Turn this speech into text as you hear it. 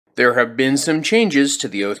There have been some changes to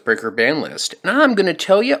the Oathbreaker ban list, and I'm going to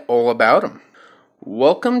tell you all about them.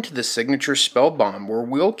 Welcome to the Signature Spell Bomb, where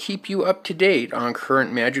we'll keep you up to date on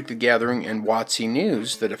current Magic the Gathering and WotC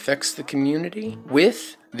news that affects the community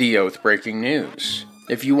with the Oathbreaking news.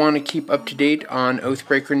 If you want to keep up to date on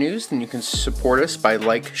Oathbreaker news, then you can support us by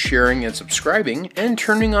sharing, and subscribing, and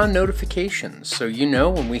turning on notifications so you know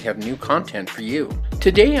when we have new content for you.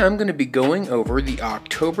 Today I'm going to be going over the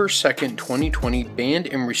October 2nd, 2020 banned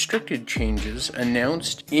and restricted changes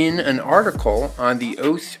announced in an article on the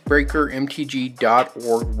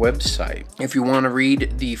OathbreakerMTG.org website. If you want to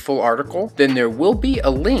read the full article, then there will be a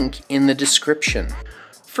link in the description.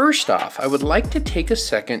 First off, I would like to take a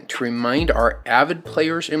second to remind our avid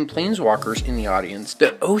players and planeswalkers in the audience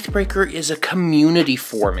that Oathbreaker is a community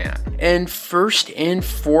format, and first and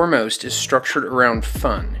foremost is structured around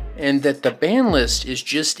fun, and that the ban list is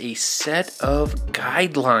just a set of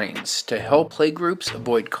guidelines to help playgroups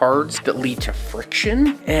avoid cards that lead to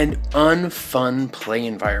friction and unfun play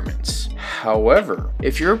environments. However,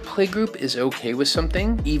 if your playgroup is okay with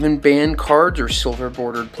something, even banned cards or silver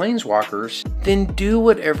bordered planeswalkers, then do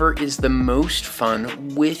whatever is the most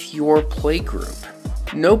fun with your playgroup.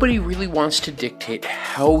 Nobody really wants to dictate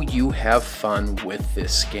how you have fun with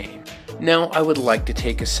this game. Now, I would like to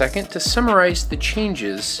take a second to summarize the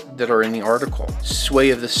changes that are in the article.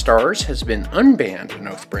 Sway of the Stars has been unbanned in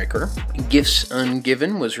Oathbreaker. Gifts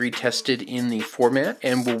Ungiven was retested in the format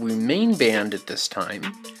and will remain banned at this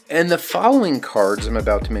time. And the following cards I'm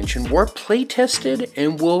about to mention were playtested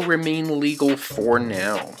and will remain legal for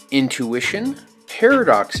now. Intuition,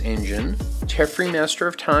 Paradox Engine, Geoffrey Master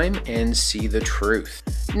of Time, and See the Truth.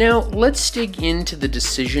 Now, let's dig into the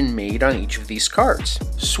decision made on each of these cards.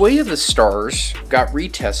 Sway of the Stars got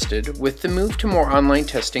retested. With the move to more online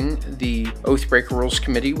testing, the Oathbreaker Rules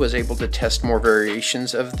Committee was able to test more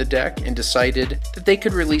variations of the deck and decided that they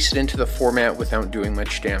could release it into the format without doing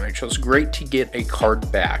much damage. So it's great to get a card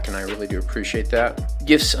back, and I really do appreciate that.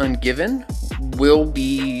 Gifts Ungiven will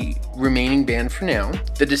be remaining banned for now.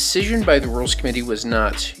 The decision by the Rules Committee was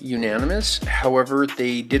not unanimous. However,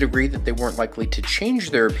 they did agree that they weren't likely to change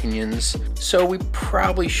their opinions, so we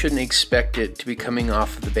probably shouldn't expect it to be coming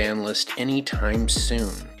off of the ban list anytime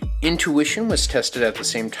soon. Intuition was tested at the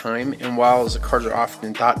same time, and while the cards are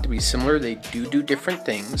often thought to be similar, they do different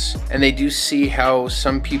things, and they do see how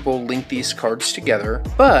some people link these cards together,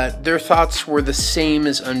 but their thoughts were the same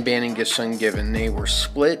as unbanning Gifts Ungiven. They were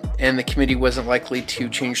split, and the committee wasn't likely to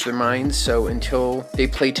change their minds, so until they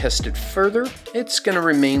play tested further, it's going to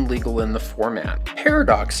remain legal in the format.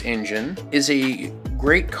 Paradox Engine is a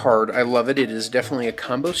great card. I love it. It is definitely a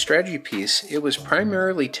combo strategy piece. It was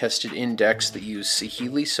primarily tested in decks that use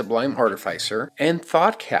Saheeli Sublime Artificer and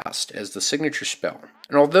Thoughtcast as the signature spell.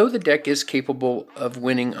 And although the deck is capable of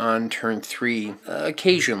winning on turn 3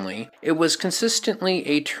 occasionally, it was consistently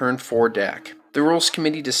a turn 4 deck. The Rules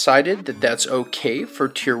Committee decided that that's okay for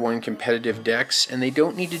Tier 1 competitive decks, and they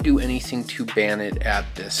don't need to do anything to ban it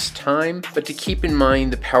at this time, but to keep in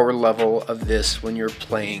mind the power level of this when you're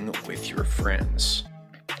playing with your friends.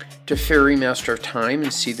 Geoffrey Master of Time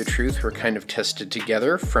and See the Truth were kind of tested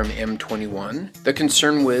together from M21. The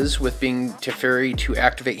concern was with being Teferi to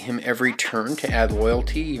activate him every turn to add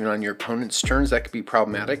loyalty, even on your opponent's turns, that could be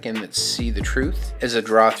problematic, and that See the Truth as a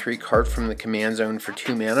draw 3 card from the command zone for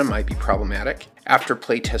 2 mana might be problematic. After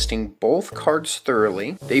playtesting both cards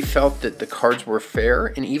thoroughly, they felt that the cards were fair,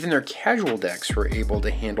 and even their casual decks were able to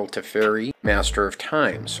handle Teferi, Master of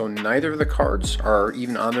Time, so neither of the cards are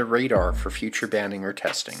even on the radar for future banning or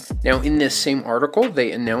testing. Now, in this same article,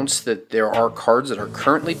 they announced that there are cards that are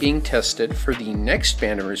currently being tested for the next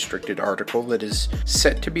banned and restricted article that is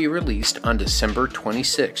set to be released on December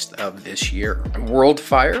 26th of this year.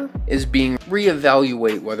 Worldfire is being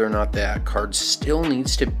reevaluate whether or not that card still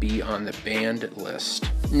needs to be on the banned list.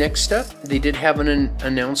 Next up, they did have an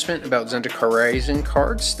announcement about Zendikar Rising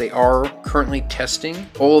cards. They are currently testing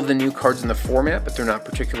all of the new cards in the format, but they're not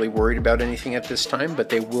particularly worried about anything at this time, but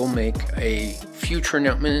they will make a future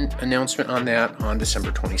announcement on that on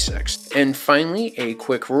December 26th. And finally, a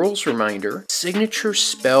quick rules reminder, signature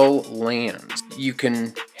spell lands. You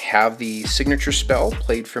can have the signature spell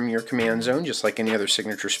played from your command zone, just like any other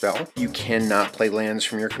signature spell. You cannot play lands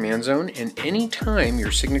from your command zone, and anytime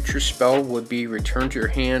your signature spell would be returned to your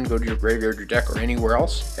hand, go to your graveyard, your deck, or anywhere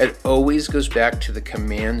else, it always goes back to the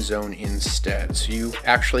command zone instead. So you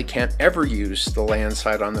actually can't ever use the land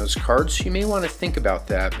side on those cards, so you may want to think about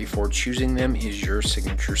that before choosing them as your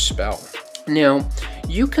signature spell. Now,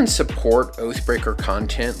 you can support Oathbreaker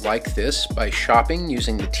content like this by shopping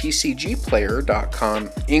using the tcgplayer.com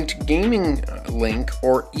inked gaming link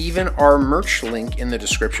or even our merch link in the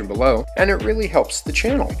description below, and it really helps the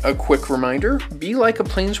channel. A quick reminder, be like a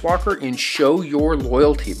Planeswalker and show your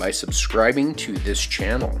loyalty by subscribing to this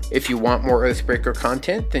channel. If you want more Oathbreaker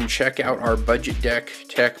content, then check out our budget deck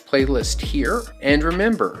tech playlist here, and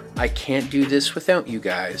remember, I can't do this without you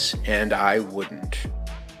guys, and I wouldn't.